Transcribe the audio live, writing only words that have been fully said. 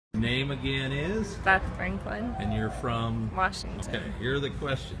name again is? Beth Franklin. And you're from? Washington. Okay, here are the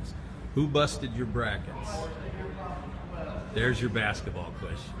questions. Who busted your brackets? There's your basketball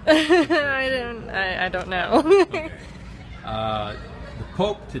question. I don't know. Okay. The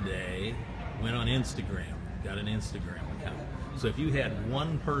Pope today went on Instagram, got an Instagram account. So if you had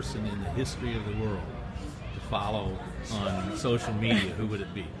one person in the history of the world to follow on social media, who would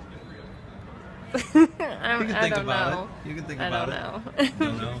it be? You can think about it. You can think about it. I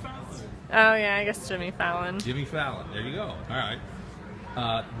don't know. Oh yeah, I guess Jimmy Fallon. Jimmy Fallon. There you go. All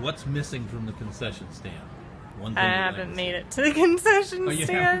right. What's missing from the concession stand? One thing I haven't made it to the concession you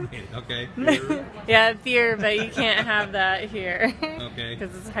stand. Haven't made it. Okay. Beer. Yeah, beer, but you can't have that here. Okay.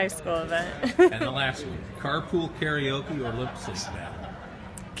 Because it's a high school event. And the last one: carpool karaoke or lip sync battle?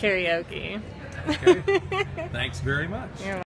 Karaoke. Okay. Thanks very much. You're